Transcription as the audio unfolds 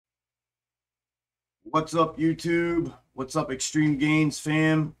What's up, YouTube? What's up, Extreme Gains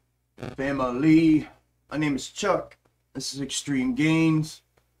family? My name is Chuck. This is Extreme Gains.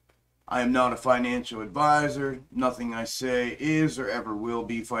 I am not a financial advisor. Nothing I say is or ever will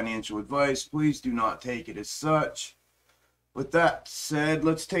be financial advice. Please do not take it as such. With that said,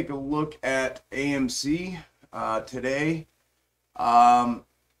 let's take a look at AMC today.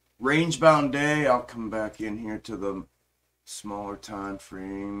 Range-bound day. I'll come back in here to the smaller time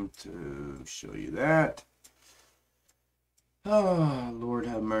frame to show you that. Oh, Lord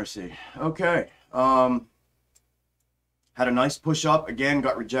have mercy. Okay. Had a nice push up. Again,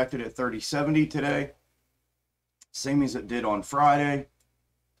 got rejected at 30.70 today. Same as it did on Friday.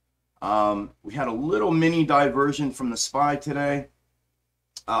 We had a little mini diversion from the SPY today.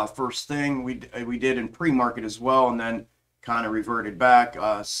 First thing we did in pre-market as well, and then kind of reverted back.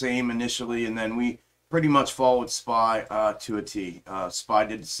 Same initially, and then we pretty much followed SPY to a T. SPY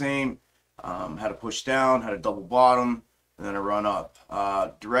did the same. Had a push down, had a double bottom, and then a run up.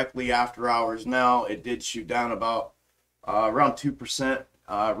 Directly after hours now, it did shoot down about around 2%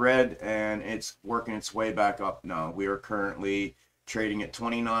 red, and it's working its way back up now. We are currently trading at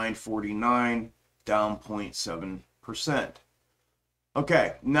 29.49, down 0.7%.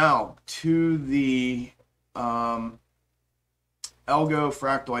 Okay, now to the ALGO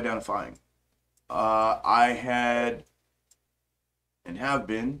fractal identifying. I had and have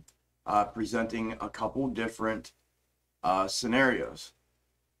been presenting a couple different scenarios.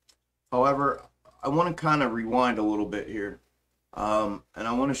 However, I want to kind of rewind a little bit here. And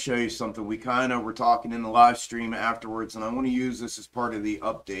I want to show you something. We kind of were talking in the live stream afterwards, and I want to use this as part of the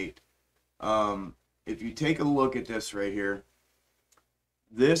update. If you take a look at this right here,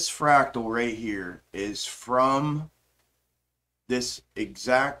 this fractal right here is from this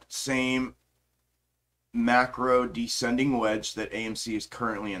exact same macro descending wedge that AMC is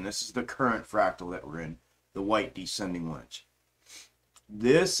currently in. This is the current fractal that we're in, the white descending wedge.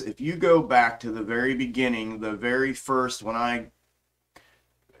 This, if you go back to the very beginning, the very first, when I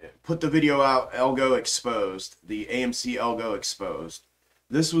put the video out, ALGO exposed, the AMC ALGO exposed,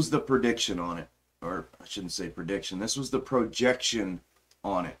 this was the prediction on it, or I shouldn't say prediction, this was the projection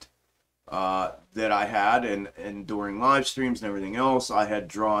on it that I had, and during live streams and everything else, I had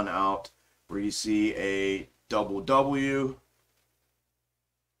drawn out where you see a double W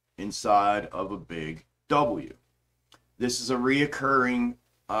inside of a big W. This is a reoccurring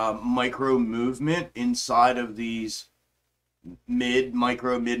micro movement inside of these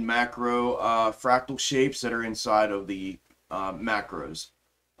mid-macro fractal shapes that are inside of the macros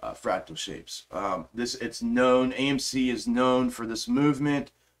fractal shapes. It's known, AMC is known for this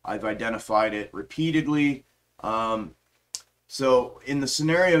movement. I've identified it repeatedly. So in the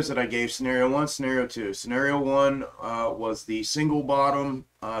scenarios that I gave, scenario 1, scenario 2. Scenario 1 was the single bottom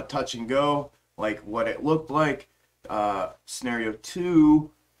touch and go, like what it looked like. Scenario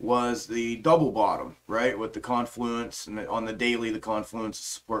 2 was the double bottom, right, with the confluence, and on the daily the confluence of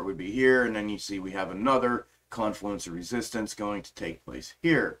support would be here, and then you see we have another confluence of resistance going to take place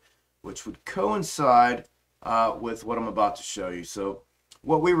here, which would coincide with what I'm about to show you. So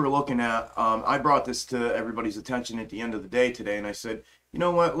what we were looking at, I brought this to everybody's attention at the end of the day today, and I said, you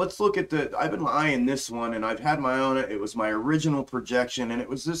know what, let's look at I've been eyeing this one, and I've had my own, it was my original projection, and it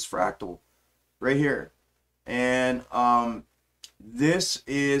was this fractal right here. And this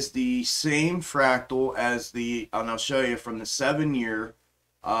is the same fractal as and I'll show you from the 7-year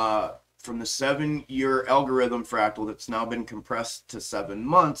algorithm fractal that's now been compressed to 7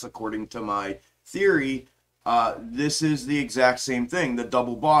 months, according to my theory. This is the exact same thing, the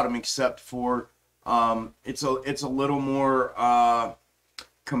double bottom, except for it's a little more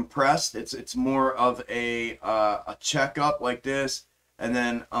compressed. It's more of a checkup like this, and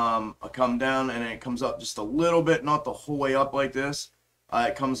then a come down, and then it comes up just a little bit, not the whole way up like this.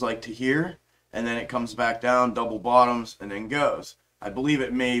 It comes like to here, and then it comes back down, double bottoms, and then goes. I believe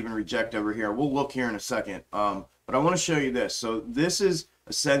it may even reject over here. We'll look here in a second. But I want to show you this. So this is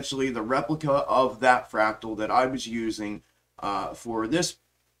essentially the replica of that fractal that I was using for this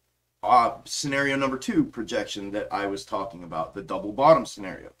scenario number 2 projection that I was talking about, the double bottom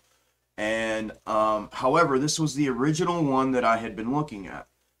scenario. And however, this was the original one that I had been looking at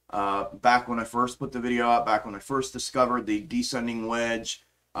back when I first put the video out, back when I first discovered the descending wedge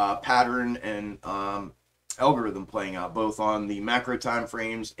pattern and algorithm playing out, both on the macro time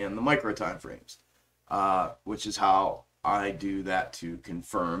frames and the micro time frames, which is how I do that to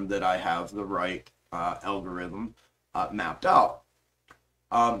confirm that I have the right algorithm mapped out.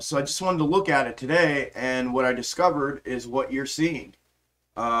 So I just wanted to look at it today, and what I discovered is what you're seeing.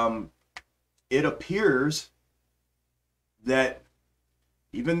 It appears that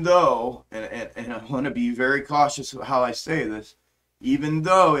even though, and I want to be very cautious of how I say this, even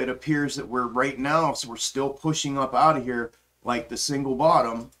though it appears that we're right now, so we're still pushing up out of here like the single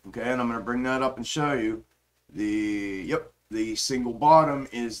bottom, okay, and I'm going to bring that up and show you. The single bottom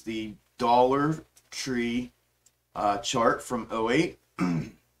is the Dollar Tree chart from '08.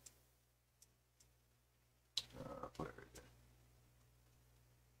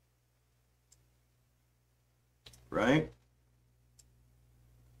 Right?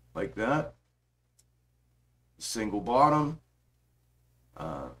 Like that. Single bottom.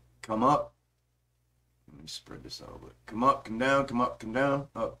 Come up. Let me spread this out a bit. Come up, come down, come up, come down,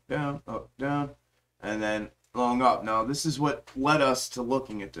 up, down, and then long up. Now, this is what led us to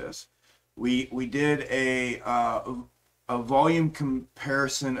looking at this. We did a volume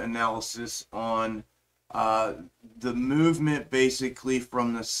comparison analysis on the movement basically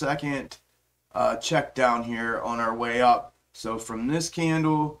from the second check down here on our way up. So from this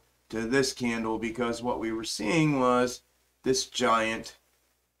candle to this candle, because what we were seeing was this giant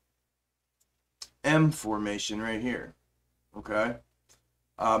M formation right here, okay?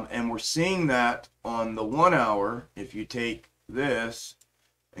 And we're seeing that on the 1 hour. If you take this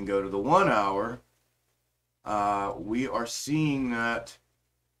and go to the 1 hour, we are seeing that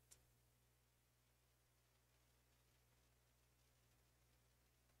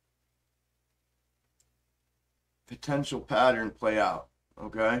potential pattern play out,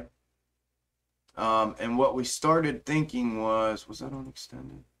 okay? And what we started thinking was that on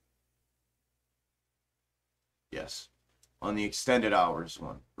extended? Yes, on the extended hours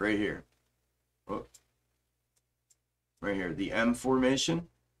one, right here. Oh, right here, the M formation,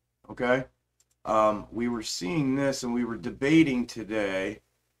 okay? We were seeing this and we were debating today.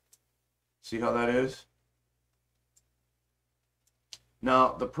 See how that is?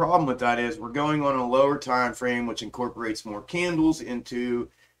 Now, the problem with that is we're going on a lower time frame, which incorporates more candles into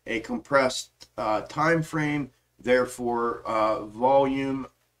a compressed time frame. Therefore, volume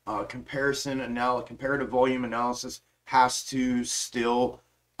comparative volume analysis has to still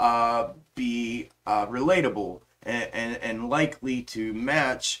be relatable and likely to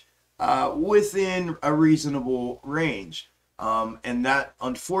match within a reasonable range. And that,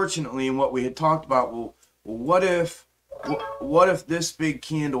 unfortunately, and what we had talked about, well, what if this big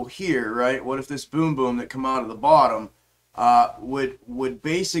candle here, right? What if this boom boom that come out of the bottom would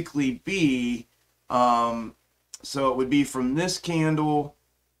basically be, so it would be from this candle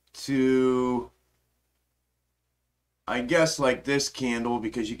to, I guess, like this candle,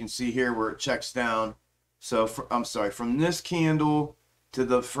 because you can see here where it checks down. So I'm sorry, from this candle to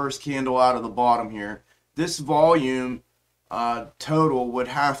the first candle out of the bottom here, this volume total would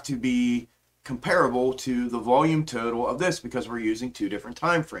have to be comparable to the volume total of this, because we're using two different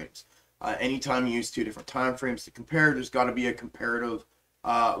time frames. Anytime you use two different time frames to compare, there's got to be a comparative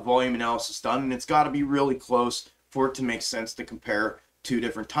volume analysis done, and it's got to be really close for it to make sense to compare two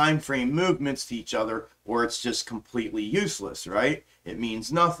different time frame movements to each other, or it's just completely useless, right? It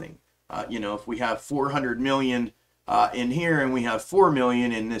means nothing. You know, if we have 400 million in here and we have 4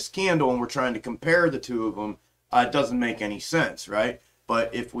 million in this candle and we're trying to compare the two of them, it doesn't make any sense, right?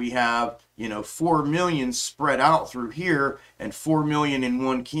 But if we have, you know, 4 million spread out through here and 4 million in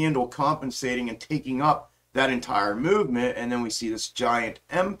one candle compensating and taking up that entire movement, and then we see this giant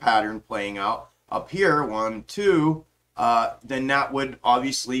M pattern playing out up here, 1, 2, then that would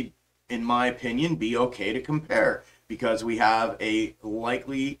obviously, in my opinion, be okay to compare, because we have a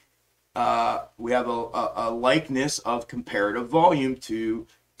likely, a likeness of comparative volume to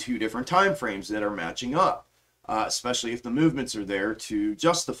two different time frames that are matching up. Especially if the movements are there to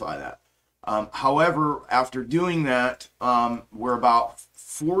justify that. However, after doing that, we're about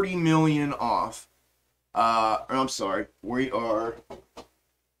 40 million off. I'm sorry, we're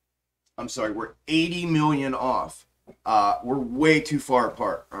 80 million off. We're way too far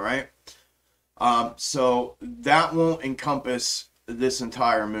apart, all right? So that won't encompass this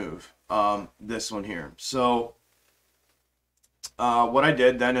entire move, this one here. So what I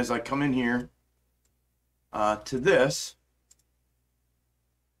did then is I come in here to this,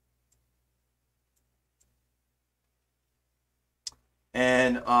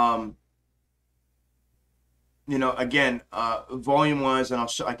 and you know, again, volume wise, and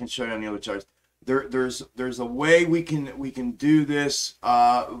I can show you on the other charts. There's a way we can do this,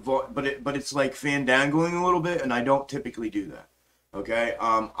 but it's like fandangling a little bit, and I don't typically do that. Okay,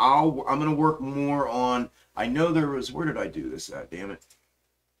 I'm gonna work more on. I know there was, where did I do this at? Damn it,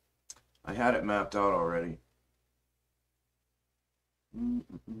 I had it mapped out already.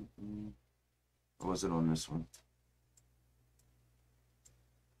 Or was it on this one?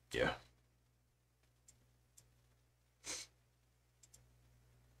 Yeah.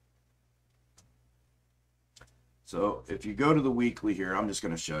 So if you go to the weekly here, I'm just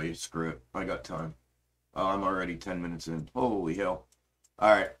going to show you. Screw it. I got time. I'm already 10 minutes in. Holy hell.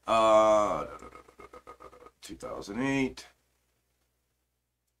 All right. 2008.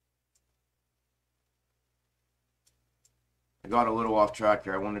 I got a little off track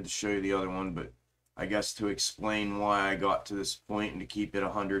here. I wanted to show you the other one, but I guess to explain why I got to this point and to keep it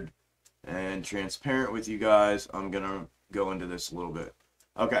 100 and transparent with you guys, I'm going to go into this a little bit.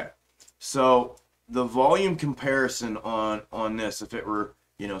 Okay. So the volume comparison on this, if it were,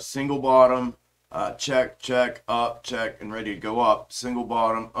 you know, single bottom, check, check, up, check, and ready to go up, single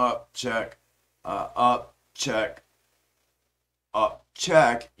bottom, up, check, up, check, up,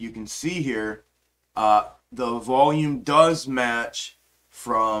 check, you can see here, the volume does match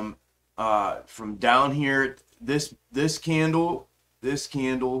from down here, this candle,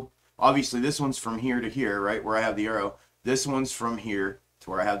 obviously this one's from here to here, right, where I have the arrow. This one's from here to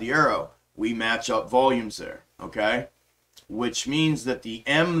where I have the arrow. We match up volumes there, okay? Which means that the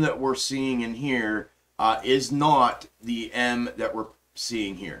M that we're seeing in here is not the M that we're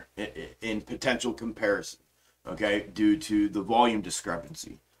seeing here in potential comparison, okay, due to the volume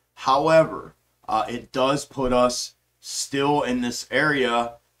discrepancy. However, it does put us still in this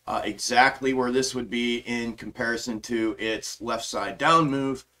area exactly where this would be in comparison to its left side down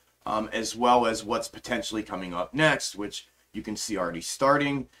move, as well as what's potentially coming up next, which you can see already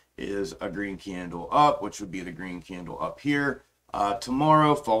starting is a green candle up, which would be the green candle up here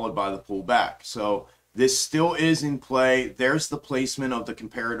tomorrow, followed by the pullback. So this still is in play. There's the placement of the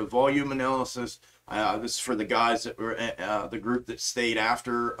comparative volume analysis. This is for the guys that were the group that stayed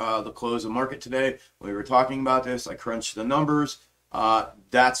after the close of market today. We were talking about this. I crunched the numbers.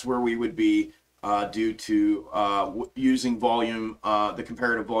 That's where we would be due to using volume, the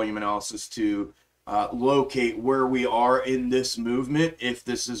comparative volume analysis to locate where we are in this movement if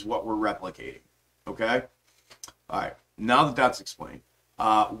this is what we're replicating. Okay? All right. Now that that's explained,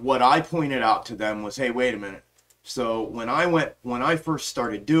 what I pointed out to them was, hey, wait a minute. So when I first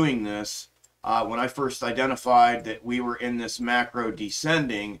started doing this, when I first identified that we were in this macro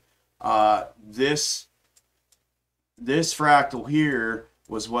descending, this fractal here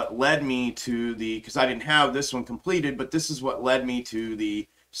was what led me to the, because I didn't have this one completed, but this is what led me to the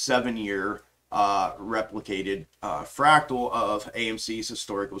 7-year replicated fractal of AMC's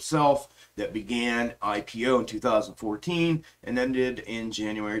historical self that began IPO in 2014 and ended in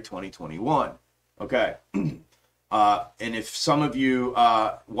January 2021. Okay. And if some of you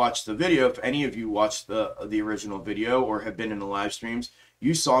watched the video, if any of you watched the original video or have been in the live streams,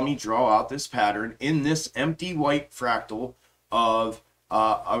 you saw me draw out this pattern in this empty white fractal of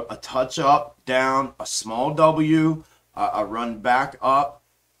a touch up, down, a small W, a run back up,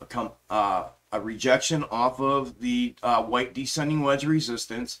 a rejection off of the white descending wedge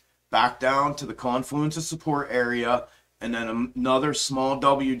resistance, back down to the confluence of support area, and then another small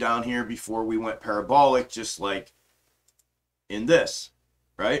W down here before we went parabolic, just like in this,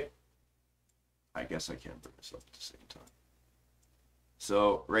 right? I guess I can't bring this up at the same time.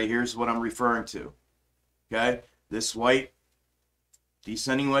 So right here's what I'm referring to, okay? This white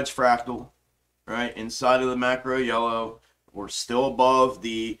descending wedge fractal, right? Inside of the macro yellow, we're still above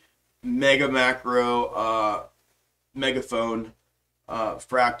the mega macro megaphone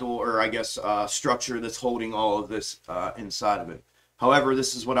fractal, or I guess structure that's holding all of this inside of it. However,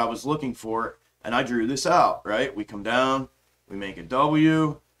 this is what I was looking for, and I drew this out, right? We come down, we make a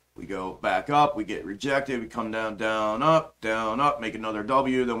W, we go back up, we get rejected, we come down, down, up, make another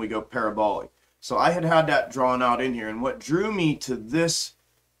W, then we go parabolic. So I had that drawn out in here, and what drew me to this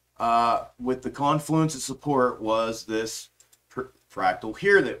with the confluence of support was this fractal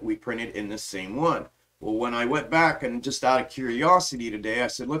here that we printed in this same one. Well, when I went back and just out of curiosity today, I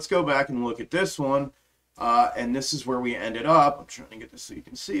said, let's go back and look at this one, and this is where we ended up. I'm trying to get this so you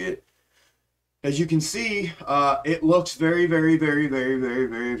can see it. As you can see, it looks very, very, very, very, very,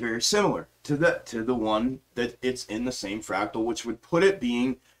 very, very similar to the one that it's in the same fractal, which would put it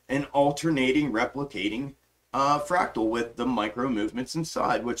being an alternating, replicating fractal with the micro movements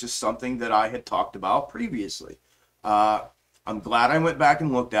inside, which is something that I had talked about previously. I'm glad I went back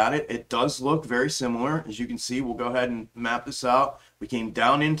and looked at it. It does look very similar. As you can see, we'll go ahead and map this out. We came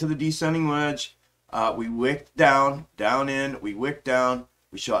down into the descending wedge. We wicked down, down in, we wicked down.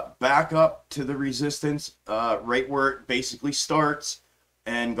 We shot back up to the resistance, right where it basically starts,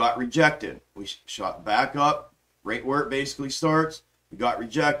 and got rejected. We shot back up, right where it basically starts. We got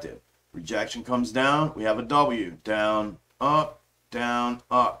rejected. Rejection comes down. We have a W. Down, up,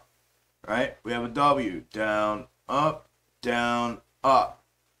 right? We have a W. Down, up,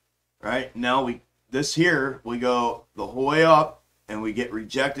 right? Now this here, we go the whole way up, and we get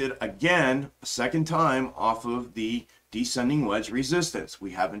rejected again a second time off of the descending wedge resistance.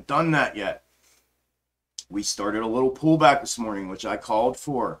 We haven't done that yet. We started a little pullback this morning, which I called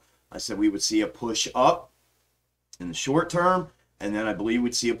for. I said we would see a push up in the short term, and then I believe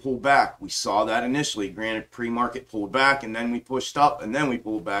we'd see a pullback. We saw that initially. Granted, pre-market pulled back, and then we pushed up, and then we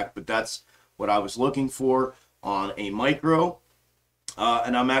pulled back, but that's what I was looking for on a micro,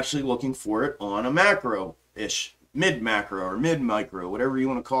 and I'm actually looking for it on a macro-ish, mid-macro or mid-micro, whatever you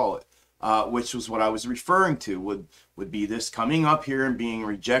want to call it, which was what I was referring to, would be this coming up here and being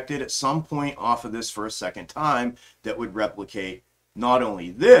rejected at some point off of this for a second time that would replicate not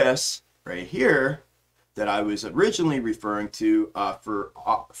only this right here that I was originally referring to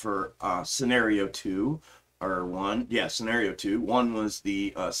for scenario 2 or 1. Yeah, scenario 2. 1 was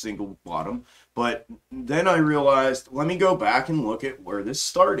the single bottom. But then I realized, let me go back and look at where this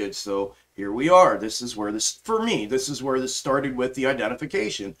started. So here we are. This is where this, for me, this is where this started with the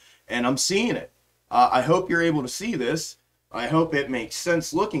identification. And I'm seeing it. I hope you're able to see this. I hope it makes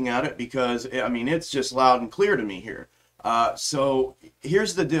sense looking at it because, I mean, it's just loud and clear to me here. So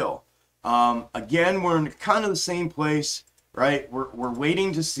here's the deal. Again, we're in kind of the same place, right? We're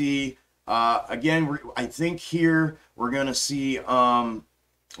waiting to see, again, I think here we're going to see,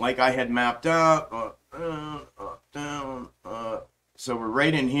 like I had mapped out, down, so we're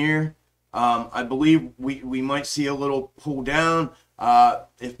right in here. I believe we might see a little pull down.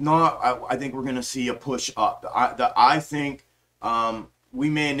 If not, I think we're going to see a push up. I think we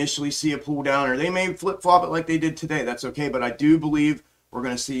may initially see a pull down, or they may flip-flop it like they did today. That's okay, but I do believe we're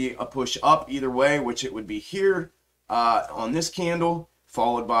going to see a push up either way, which it would be here on this candle,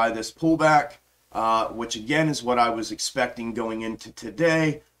 followed by this pullback, which again is what I was expecting going into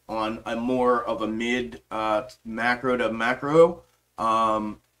today on a more of a mid macro to macro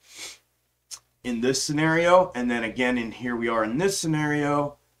in this scenario. And then again, in here we are in this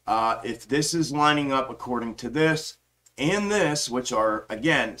scenario. If this is lining up according to this and this, which are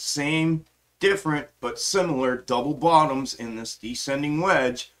again same, different but similar double bottoms in this descending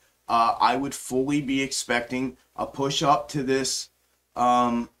wedge, I would fully be expecting a push up to this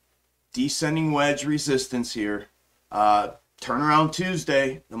descending wedge resistance here. Turnaround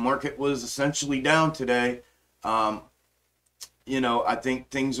Tuesday, the market was essentially down today. You know, I think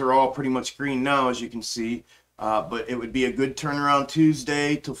things are all pretty much green now, as you can see, but it would be a good turnaround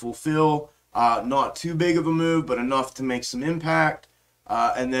Tuesday to fulfill, not too big of a move, but enough to make some impact.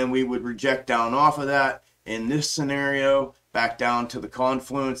 And then we would reject down off of that in this scenario, back down to the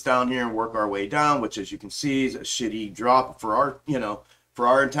confluence down here and work our way down, which as you can see is a shitty drop for our, you know, for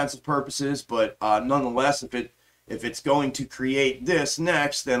our intensive purposes. But nonetheless, if it's going to create this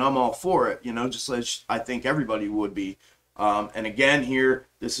next, then I'm all for it, you know, just as I think everybody would be. And again here,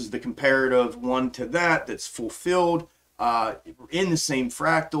 this is the comparative one to that that's fulfilled in the same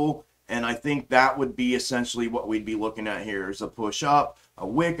fractal. And I think that would be essentially what we'd be looking at here is a push up, a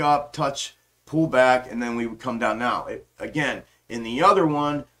wick up, touch, pull back, and then we would come down. Now, again, in the other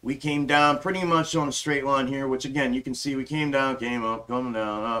one, we came down pretty much on a straight line here, which again, you can see we came down, came up, come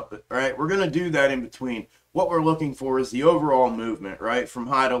down, up. All right, we're going to do that in between. What we're looking for is the overall movement, right? From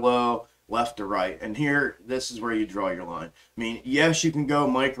high to low, left to right. And here, this is where you draw your line. I mean, yes, you can go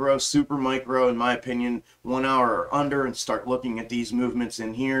micro, super micro, in my opinion, 1 hour or under and start looking at these movements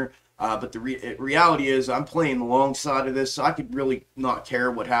in here. But the reality is I'm playing the long side of this, so I could really not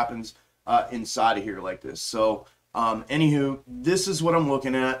care what happens inside of here like this. So, anywho, this is what I'm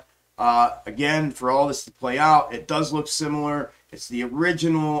looking at. Again, for all this to play out, it does look similar. It's the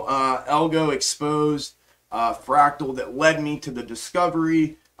original ALGO exposed fractal that led me to the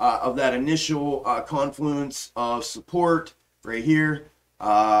discovery of that initial confluence of support right here.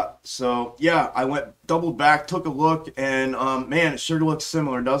 So yeah, I went doubled back, took a look, and man, it sure looks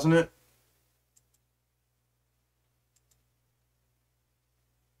similar, doesn't it?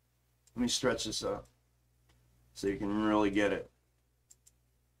 Let me stretch this up so you can really get it.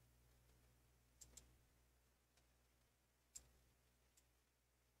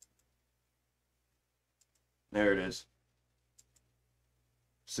 There it is.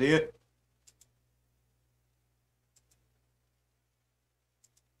 See it?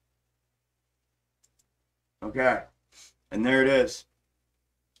 Okay, and there it is.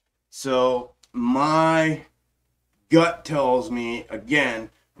 So my gut tells me,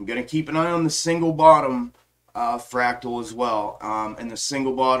 again, I'm going to keep an eye on the single bottom fractal as well, and the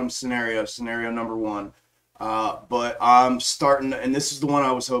single bottom scenario number 1. But I'm starting, and this is the one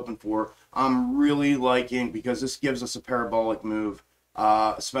I was hoping for, I'm really liking, because this gives us a parabolic move,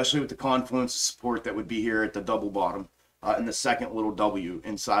 especially with the confluence of support that would be here at the double bottom, and the second little W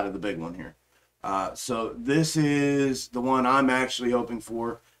inside of the big one here. So this is the one I'm actually hoping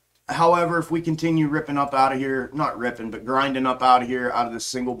for. However, if we continue ripping up out of here, not ripping, but grinding up out of here, out of this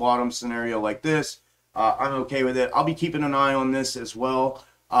single bottom scenario like this, I'm okay with it. I'll be keeping an eye on this as well.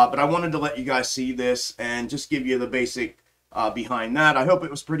 But I wanted to let you guys see this and just give you the basic behind that. I hope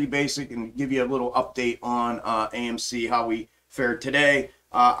it was pretty basic and give you a little update on AMC, how we fared today.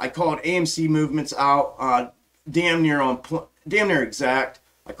 I called AMC movements out damn near exact.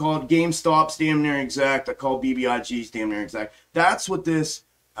 I called GameStop's damn near exact. I called BBIG's damn near exact. That's what this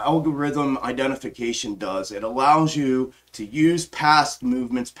algorithm identification does. It allows you to use past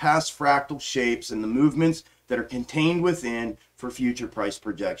movements, past fractal shapes, and the movements that are contained within for future price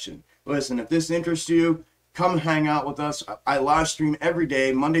projection. Listen, if this interests you, come hang out with us. I live stream every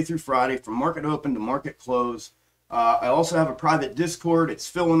day, Monday through Friday, from market open to market close. I also have a private Discord. It's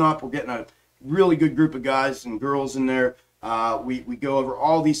filling up. We're getting a really good group of guys and girls in there. We go over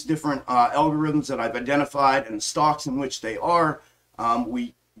all these different algorithms that I've identified and the stocks in which they are.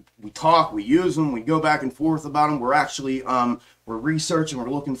 We talk, we use them, we go back and forth about them. We're actually we're researching, we're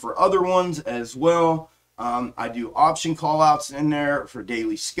looking for other ones as well. I do option call outs in there for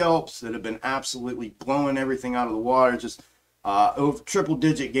daily scalps that have been absolutely blowing everything out of the water. Just over triple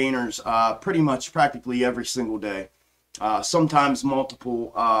digit gainers pretty much practically every single day. Sometimes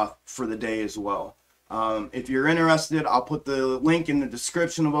multiple for the day as well. If you're interested, I'll put the link in the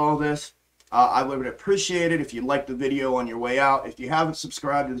description of all this. I would appreciate it if you liked the video on your way out. If you haven't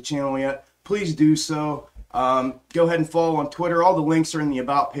subscribed to the channel yet, please do so. Go ahead and follow on Twitter. All the links are in the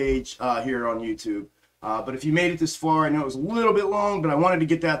About page here on YouTube. But if you made it this far, I know it was a little bit long, but I wanted to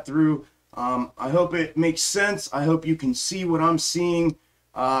get that through. I hope it makes sense. I hope you can see what I'm seeing.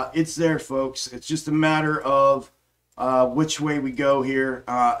 It's there, folks. It's just a matter of which way we go here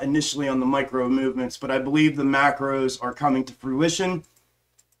initially on the micro movements. But I believe the macros are coming to fruition.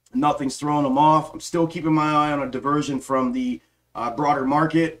 Nothing's throwing them off. I'm still keeping my eye on a diversion from the broader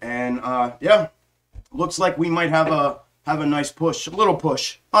market, and yeah, looks like we might have a nice push, a little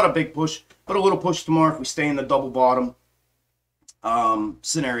push, not a big push, but a little push tomorrow if we stay in the double bottom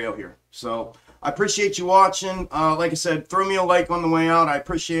scenario here. So I appreciate you watching. Like I said, throw me a like on the way out. I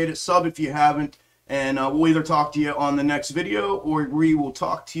appreciate it. Sub if you haven't, and we'll either talk to you on the next video or we will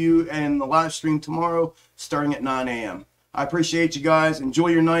talk to you in the live stream tomorrow starting at 9 a.m. I appreciate you guys. Enjoy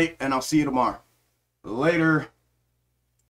your night, and I'll see you tomorrow. Later.